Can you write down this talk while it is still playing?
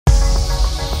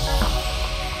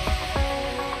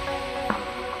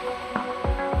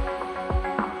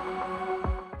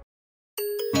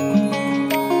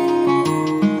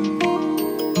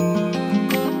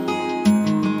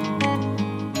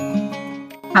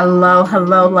Hello,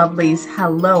 hello, lovelies.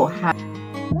 Hello.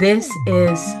 This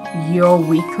is your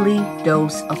weekly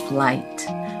dose of light.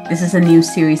 This is a new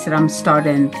series that I'm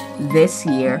starting this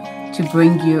year to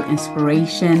bring you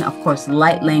inspiration, of course,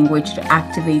 light language to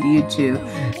activate you,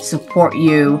 to support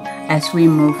you as we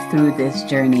move through this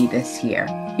journey this year.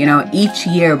 Each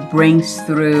year brings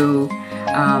through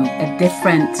a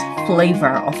different flavor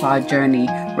of our journey,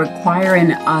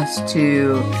 requiring us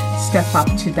to step up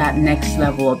to that next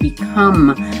level or become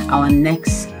our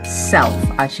next self,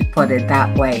 I should put it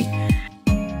that way.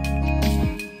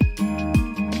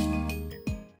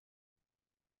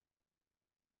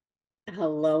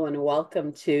 Hello and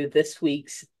welcome to this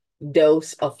week's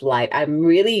dose of light. I'm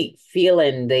really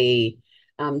feeling the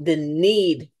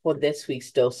need for this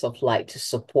week's dose of light to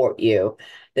support you.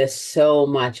 There's so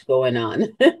much going on.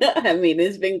 I mean,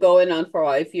 it's been going on for a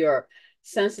while. If you're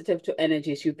sensitive to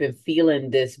energies, you've been feeling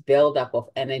this buildup of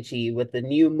energy with the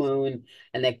new moon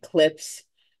and eclipse,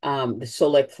 the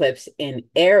solar eclipse in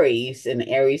Aries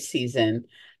season,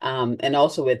 and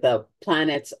also with the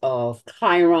planets of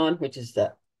Chiron, which is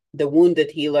the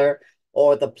wounded healer,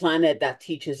 or the planet that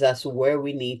teaches us where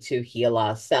we need to heal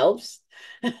ourselves.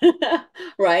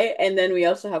 Right? And then we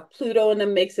also have Pluto in the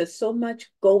mix. There's so much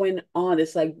going on.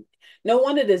 It's like no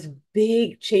wonder there's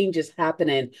big changes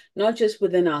happening, not just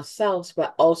within ourselves,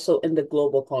 but also in the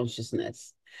global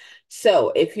consciousness.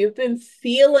 So if you've been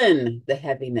feeling the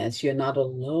heaviness, you're not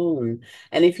alone.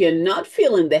 And if you're not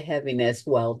feeling the heaviness,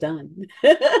 well done.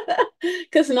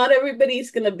 Because not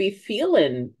everybody's going to be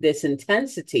feeling this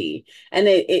intensity. And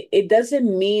it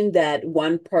doesn't mean that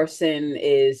one person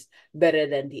is better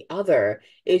than the other.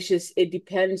 It's just, it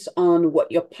depends on what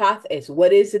your path is.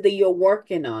 What is it that you're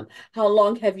working on? How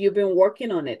long have you been working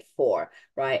on it for?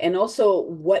 Right. And also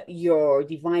what your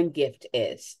divine gift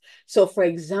is. So, for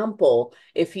example,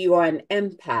 if you are an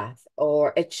empath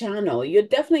or a channel, you're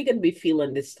definitely going to be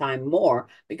feeling this time more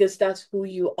because that's who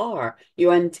you are.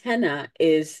 Your antenna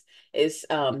is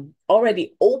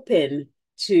already open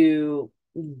to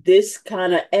this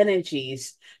kind of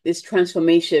energies, this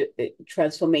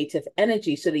transformative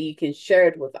energy, so that you can share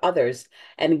it with others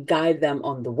and guide them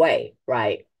on the way,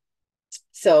 right?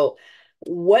 So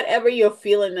whatever you're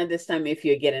feeling at this time, if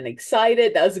you're getting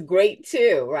excited, that's great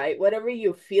too, right? Whatever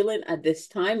you're feeling at this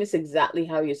time is exactly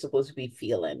how you're supposed to be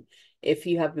feeling. If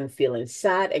you have been feeling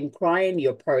sad and crying,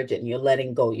 you're purging, you're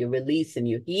letting go, you're releasing,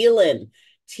 you're healing.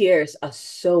 Tears are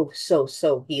so, so,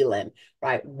 so healing,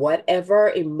 right?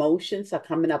 Whatever emotions are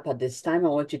coming up at this time, I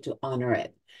want you to honor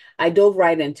it. I dove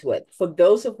right into it. For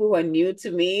those of you who are new to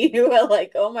me, who are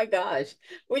like, oh my gosh,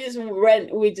 we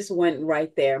just went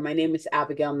right there. My name is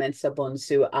Abigail Mensah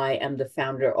Bonsu. I am the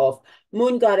founder of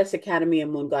Moon Goddess Academy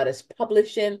and Moon Goddess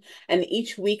Publishing. And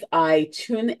each week I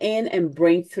tune in and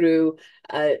bring through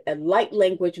a light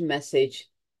language message.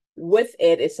 With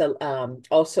it, it's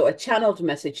also a channeled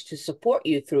message to support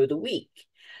you through the week.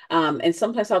 And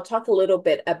sometimes I'll talk a little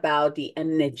bit about the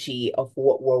energy of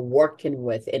what we're working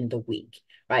with in the week,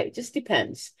 right? It just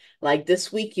depends. Like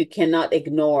this week, you cannot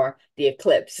ignore the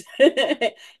eclipse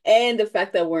and the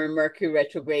fact that we're in Mercury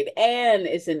retrograde and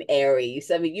it's in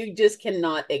Aries. I mean, you just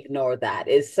cannot ignore that.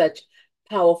 It's such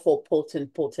powerful,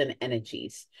 potent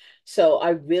energies. So I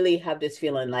really have this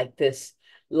feeling like this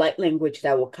light language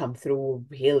that will come through will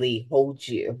really hold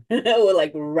you, will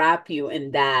like wrap you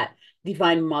in that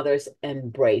divine mother's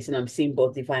embrace. And I'm seeing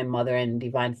both divine mother and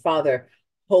divine father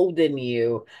holding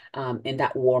you in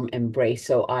that warm embrace.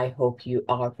 So I hope you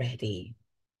are ready.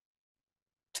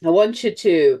 I want you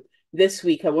to, this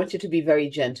week, I want you to be very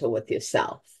gentle with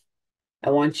yourself. I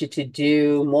want you to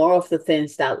do more of the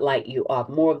things that light you up,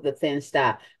 more of the things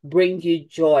that bring you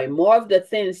joy, more of the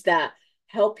things that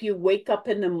help you wake up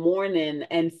in the morning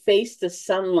and face the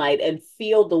sunlight and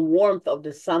feel the warmth of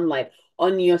the sunlight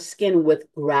on your skin with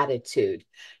gratitude.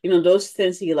 Those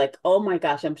things that you're like, oh my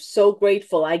gosh, I'm so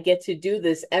grateful I get to do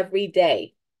this every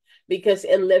day because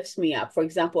it lifts me up. For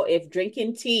example, if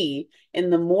drinking tea in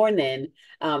the morning,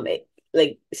 it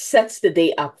like sets the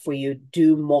day up for you,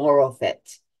 do more of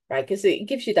it, right? Because it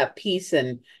gives you that peace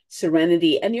and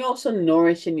serenity, and you're also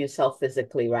nourishing yourself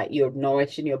physically, right? You're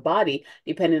nourishing your body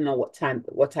depending on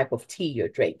what type of tea you're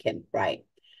drinking, right?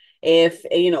 If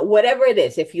whatever it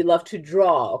is, if you love to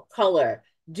draw or color,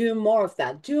 do more of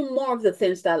that. Do more of the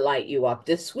things that light you up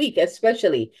this week,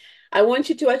 especially. I want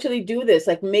you to actually do this,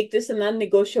 like make this a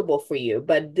non-negotiable for you.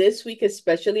 But this week,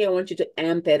 especially, I want you to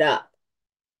amp it up.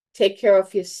 Take care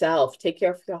of yourself, take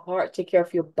care of your heart, take care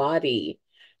of your body.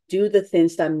 Do the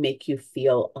things that make you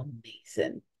feel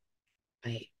amazing,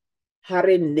 right?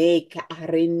 Harine ka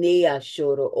arinea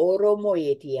shoro oro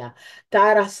moetia.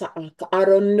 Tarasa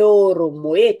aronoro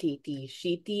moeti ti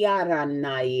shiti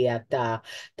aranaiata.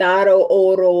 Taro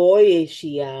oro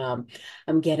oeshia.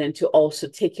 I'm getting to also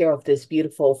take care of this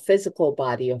beautiful physical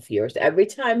body of yours. Every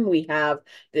time we have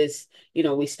this,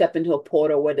 we step into a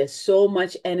portal where there's so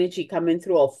much energy coming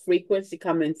through or frequency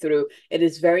coming through, it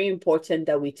is very important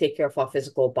that we take care of our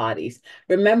physical bodies.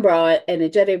 Remember, our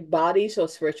energetic bodies or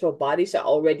spiritual bodies are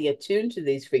already attuned to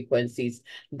these frequencies.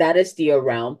 That is the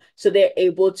realm. So they're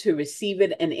able to receive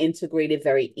it and integrate it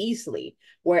very easily.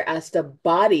 Whereas the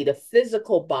body, the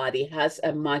physical body, has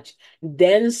a much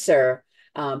denser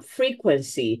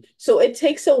frequency. So it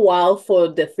takes a while for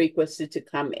the frequency to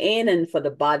come in and for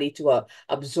the body to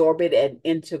absorb it and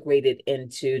integrate it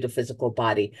into the physical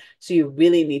body. So you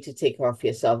really need to take care of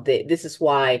yourself. This is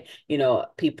why,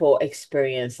 people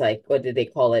experience, like, what do they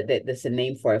call it? There's a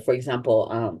name for it. For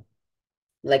example,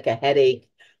 like a headache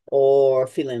or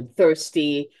feeling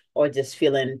thirsty or just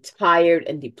feeling tired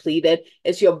and depleted.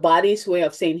 It's your body's way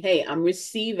of saying, hey, I'm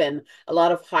receiving a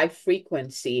lot of high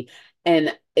frequency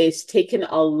and it's taken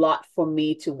a lot for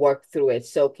me to work through it.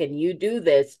 So can you do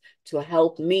this to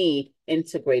help me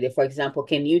integrate it? For example,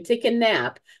 can you take a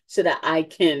nap so that I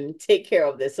can take care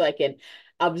of this, so I can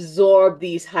absorb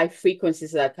these high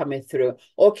frequencies that are coming through?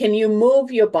 Or can you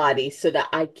move your body so that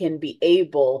I can be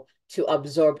able to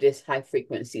absorb this high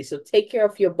frequency? So take care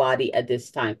of your body at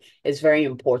this time. It's very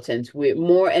important. We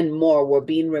more and more we're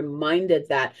being reminded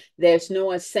that there's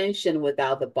no ascension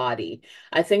without the body.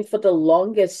 I think for the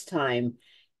longest time,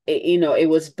 it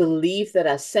was believed that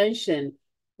ascension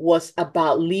was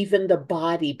about leaving the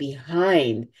body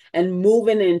behind and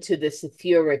moving into this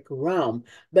etheric realm.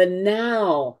 But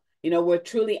now, we're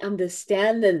truly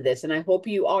understanding this, and I hope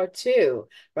you are too,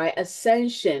 right?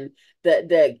 Ascension,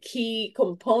 the key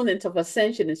component of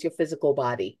ascension is your physical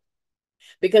body,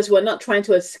 because we're not trying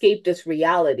to escape this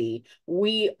reality.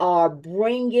 We are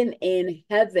bringing in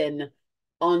heaven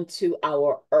onto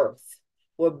our earth.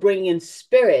 We're bringing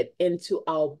spirit into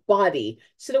our body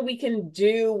so that we can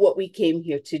do what we came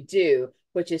here to do,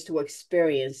 which is to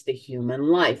experience the human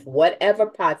life, whatever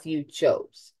path you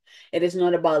chose. It is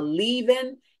not about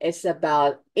leaving, it's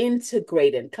about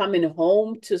integrating, coming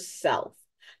home to self.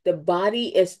 The body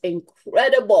is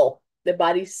incredible. The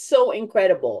body's so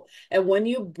incredible. And when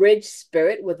you bridge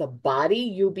spirit with a body,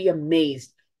 you'll be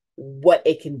amazed what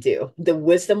it can do. The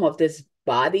wisdom of this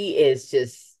body is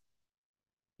just,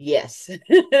 yes.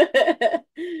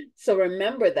 So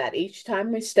remember that each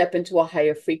time we step into a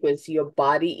higher frequency, your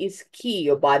body is key.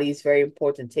 Your body is very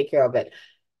important. Take care of it.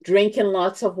 Drinking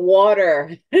lots of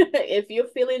water if you're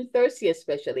feeling thirsty,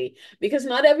 especially, because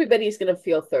not everybody is going to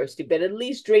feel thirsty, but at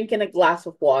least drinking a glass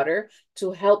of water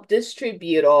to help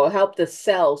distribute or help the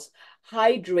cells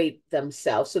hydrate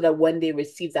themselves so that when they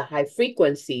receive the high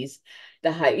frequencies,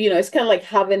 it's kind of like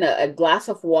having a glass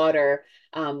of water.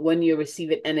 When you receive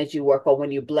an energy work or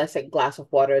when you bless a glass of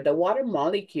water, the water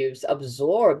molecules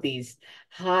absorb these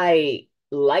high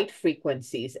light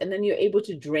frequencies, and then you're able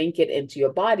to drink it into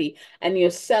your body and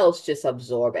your cells just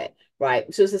absorb it,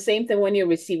 right? So it's the same thing when you're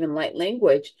receiving light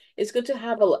language. It's good to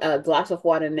have a glass of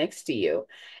water next to you.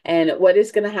 And what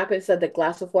is going to happen is that the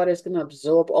glass of water is going to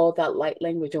absorb all that light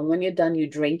language. And when you're done, you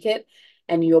drink it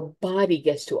and your body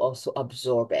gets to also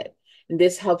absorb it. And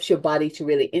this helps your body to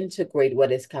really integrate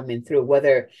what is coming through,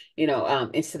 whether,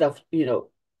 instead of,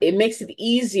 it makes it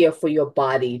easier for your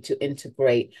body to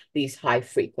integrate these high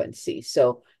frequencies.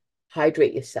 So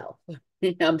hydrate yourself.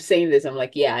 I'm saying this, I'm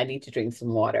like, yeah, I need to drink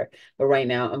some water. But right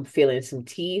now I'm feeling some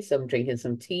tea, so I'm drinking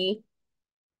some tea.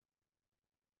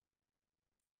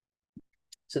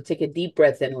 So take a deep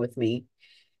breath in with me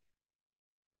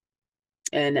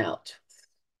and out.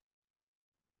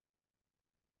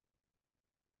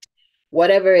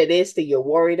 Whatever it is that you're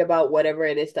worried about, whatever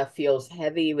it is that feels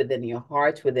heavy within your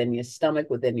heart, within your stomach,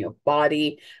 within your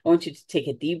body, I want you to take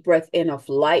a deep breath in of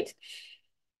light.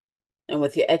 And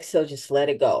with your exhale, just let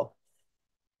it go.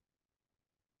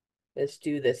 Let's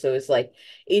do this. So it's like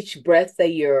each breath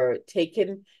that you're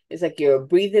taking is like you're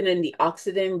breathing in the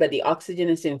oxygen, but the oxygen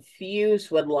is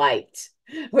infused with light,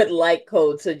 with light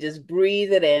code. So just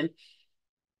breathe it in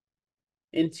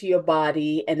into your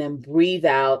body and then breathe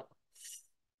out.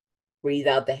 Breathe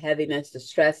out the heaviness, the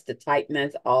stress, the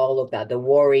tightness, all of that, the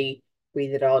worry.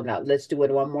 Breathe it all out. Let's do it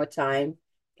one more time.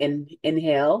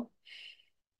 Inhale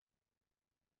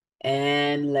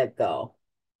and let go.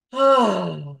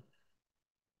 And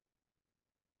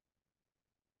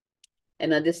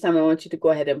at this time, I want you to go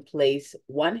ahead and place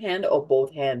one hand or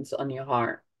both hands on your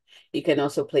heart. You can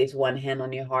also place one hand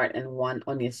on your heart and one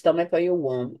on your stomach or your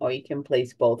womb, or you can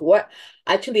place both. What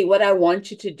I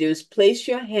want you to do is place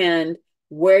your hand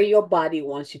where your body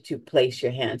wants you to place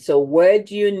your hand. So where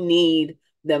do you need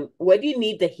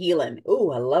the healing?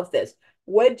 Oh, I love this.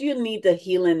 Where do you need the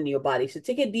healing in your body? So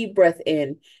take a deep breath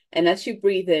in, and as you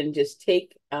breathe in, just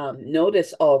take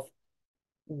notice of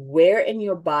where in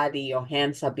your body your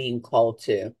hands are being called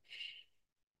to,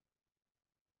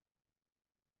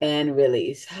 and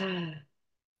release.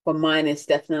 For mine, it's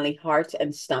definitely heart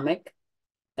and stomach.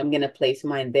 I'm going to place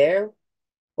mine there.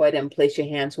 Go ahead and place your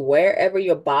hands wherever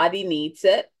your body needs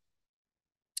it.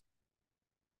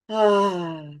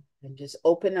 And just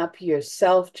open up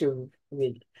yourself to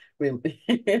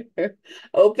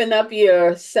open up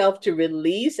yourself to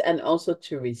release and also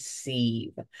to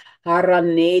receive.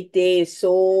 Haranete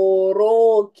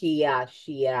soro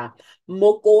kiashia.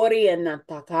 Mokori na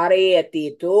takare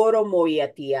ati toro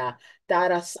moyatia.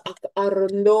 Taras ak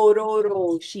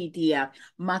arnoro shitia.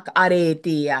 Mak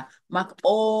aretia. Mak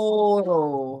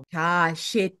oro. Ta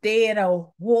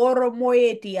shetera horo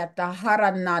moetia.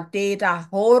 Tahara na teta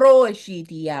horo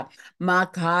shitia.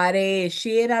 Makare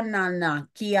shiranana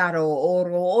kiaro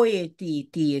oro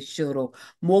oeti ti shuru.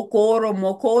 Mokoro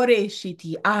mokore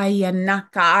shiti aya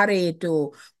nakare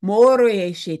to.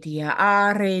 More shitia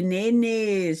are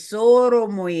nene soro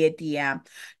moetia.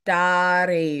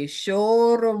 Tare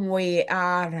shoro moe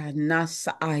ara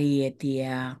nasa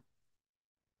aetia.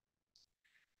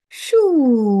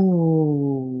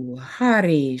 Shoo,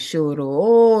 hare shoro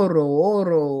oro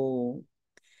oro.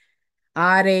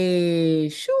 Are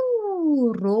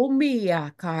shu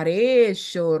romia care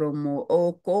shoromo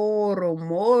okoro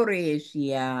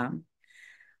moresia.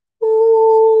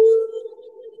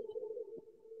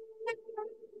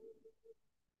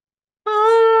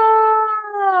 Aya.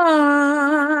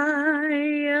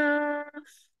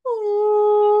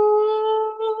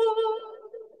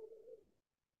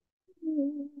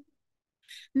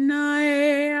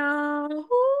 Naea.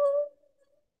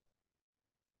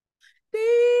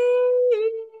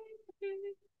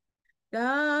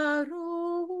 Daru.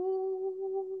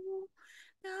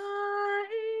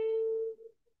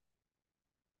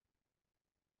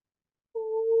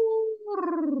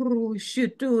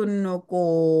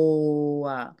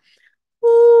 Shutunokoa.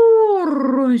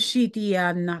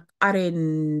 Urunshitianak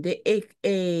arende ek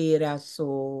era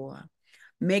soa.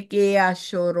 Mekea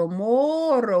shoro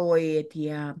moro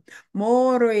etia.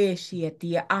 Moro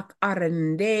esietia ak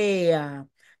arendea.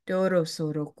 Toro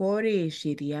soro kore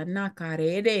shiria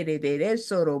nakarere de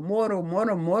soro moro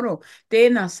moro moro.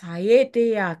 Tena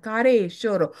saete ya kare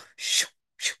shoro. Shu,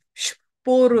 shu, shu.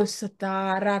 Puro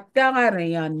satara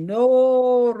tangarea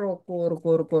noro kor.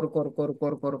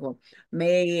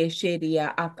 Me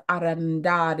sheria ak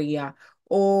arandaria.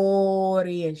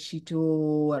 Orie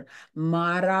shitur.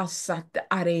 Marasat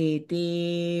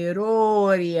arete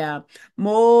roria.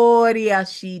 Moria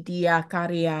shitia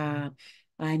karia.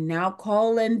 I now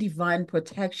call in divine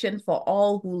protection for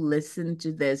all who listen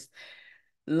to this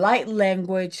light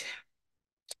language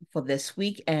for this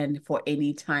week and for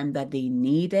any time that they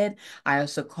need it. I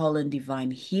also call in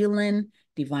divine healing,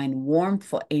 divine warmth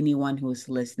for anyone who's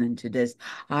listening to this.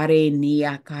 Are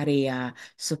nia karea,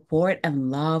 support and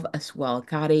love as well.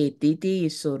 Kare titi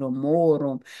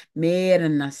soromorum,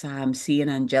 merenasa. I'm seeing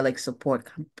angelic support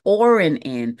come pouring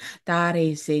in.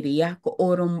 Tare seriako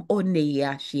orum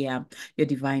oneyashia. Your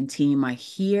divine team are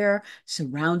here,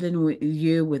 surrounding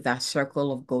you with that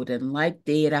circle of golden light.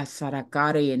 Dera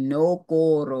sarakare no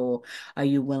koro. Are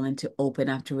you willing to open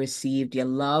up to receive your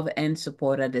love and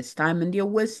support at this time and your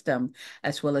wisdom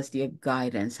as well as their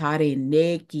guidance? Hare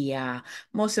nekia.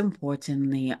 Most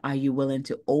importantly, are you willing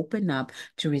to open up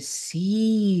to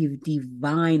receive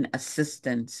divine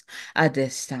assistance at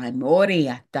this time?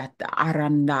 Moria tata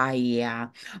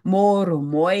arandaya. Moro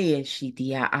moye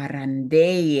shitia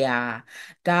arandeya.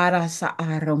 Tara sa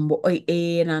arambo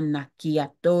ena nakia.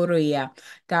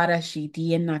 Tara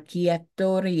shitia nakia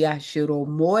toria shiro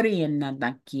mori na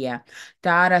nakia.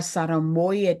 Tara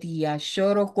saramoya tia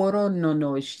shoro korono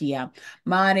no shia.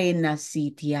 Mare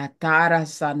nasitia tara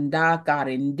sanda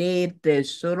karende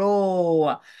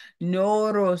tesoro.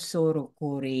 Noro soro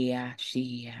korea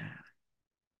shia.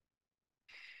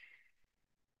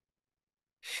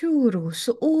 Churros,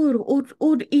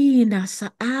 ur ina sa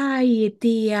ai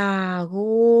tia,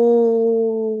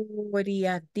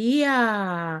 goria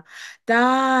tia,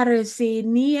 tare se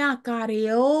nia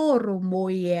careoro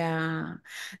moia,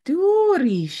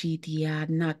 turi shitia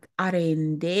nak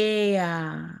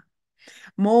arendea,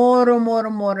 Moro, moro,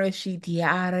 moro,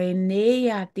 shitiare,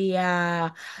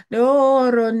 neatia,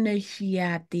 loro,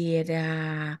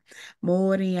 neshiatira,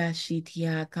 moria,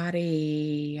 shitia,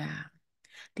 karea.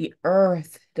 The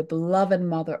earth, the beloved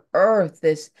Mother Earth,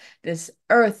 this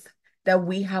earth that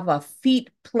we have our feet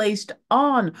placed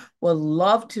on, will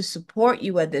love to support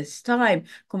you at this time.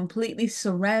 Completely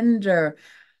surrender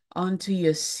onto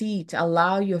your seat.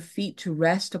 Allow your feet to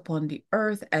rest upon the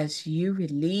earth as you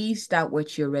release that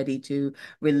which you're ready to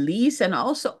release, and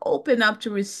also open up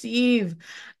to receive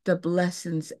the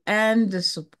blessings and the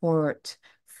support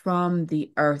from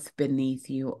the earth beneath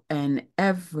you. And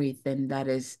everything that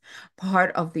is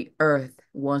part of the earth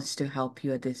wants to help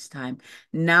you at this time.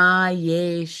 Na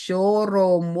ye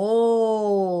shoro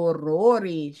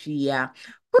morori shia.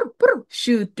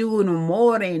 Shutunu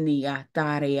more ni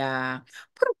ataria.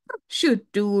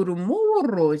 Shuturu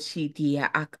moro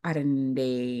shitia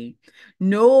akarende.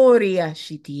 Noria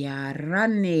shitia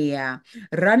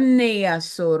ranea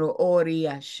soro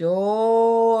oria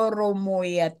shoro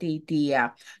moya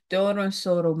titia. Doron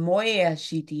soro moya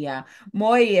shitia,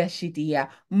 moye shitia.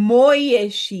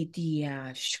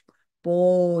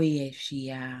 Boye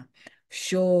shia.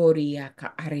 Shoria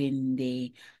ka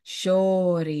arende.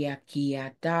 Shoria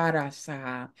kia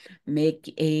darasa.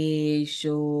 Make e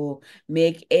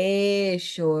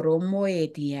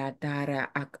shoromoetia dara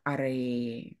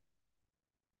akare.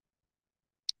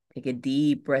 Take a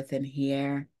deep breath in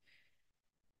here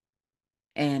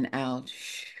and out.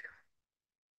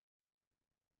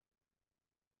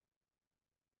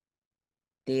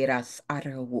 Deras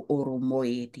arawu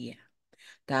oromoetia.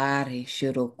 Tare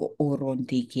shiroko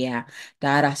orondikia.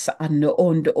 Taras ano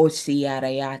ondo osiara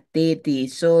ya teti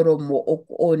soro mo ok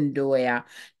ondo ya.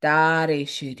 Tare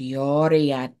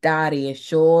shirioria. Tare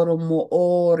shoro mo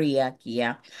oria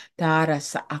kia.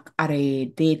 Taras ak are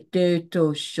de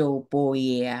teto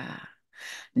shoboya.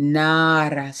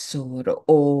 Nara soro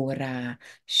ora.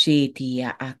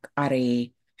 Shetia ak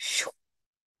are.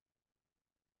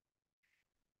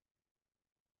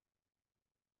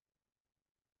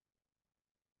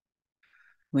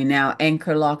 We now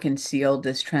anchor, lock, and seal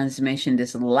this transmission,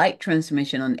 this light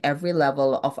transmission on every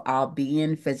level of our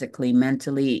being, physically,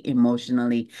 mentally,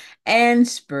 emotionally, and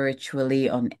spiritually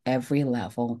on every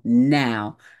level.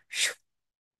 Now,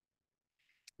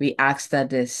 we ask that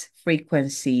this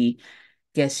frequency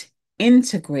gets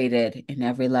integrated in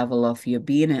every level of your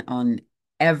being and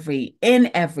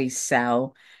in every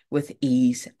cell with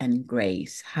ease and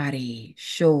grace. Hari,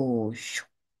 sho, sho.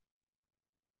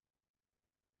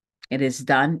 It is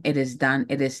done. It is done.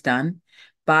 It is done.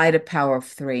 By the power of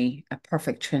three, a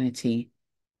perfect trinity,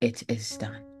 it is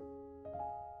done.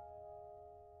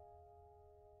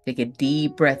 Take a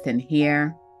deep breath in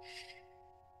here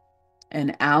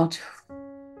and out.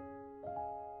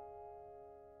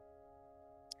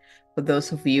 For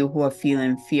those of you who are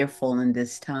feeling fearful in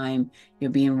this time,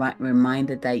 you're being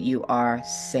reminded that you are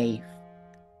safe.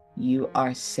 You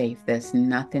are safe. There's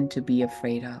nothing to be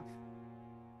afraid of.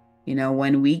 You know,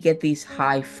 when we get these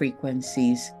high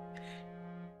frequencies,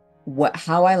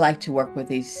 how I like to work with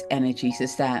these energies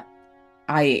is that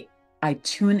I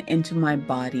tune into my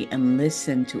body and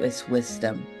listen to its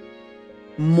wisdom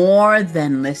more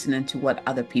than listening to what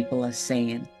other people are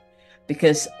saying.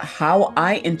 Because how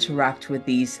I interact with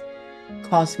these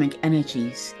cosmic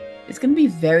energies is going to be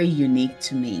very unique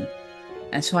to me.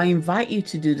 And so I invite you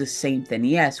to do the same thing.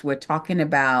 Yes, we're talking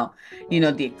about,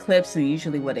 the eclipse and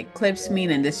usually what eclipse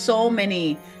mean. And there's so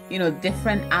many,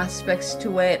 different aspects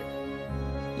to it.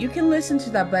 You can listen to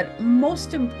that, but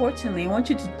most importantly, I want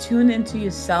you to tune into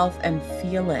yourself and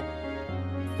feel it.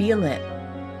 Feel it.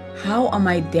 How am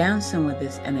I dancing with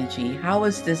this energy? How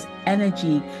is this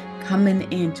energy coming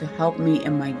in to help me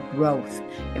in my growth,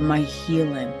 in my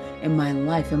healing, in my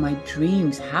life, in my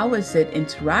dreams? How is it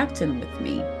interacting with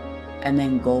me? And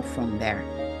then go from there.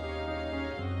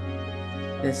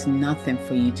 There's nothing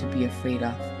for you to be afraid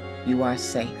of. You are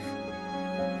safe.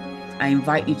 I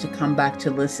invite you to come back to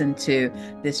listen to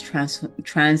this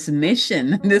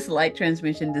transmission, this light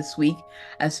transmission this week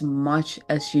as much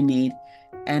as you need.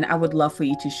 And I would love for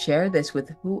you to share this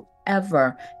with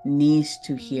whoever needs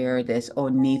to hear this or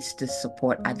needs the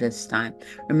support at this time.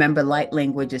 Remember, light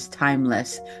language is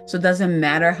timeless. So it doesn't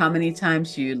matter how many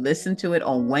times you listen to it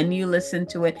or when you listen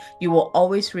to it, you will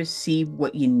always receive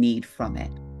what you need from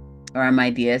it. All right, my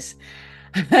dears.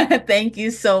 Thank you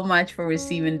so much for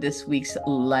receiving this week's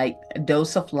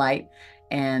dose of light.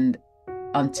 And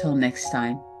until next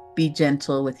time, be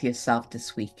gentle with yourself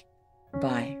this week.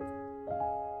 Bye.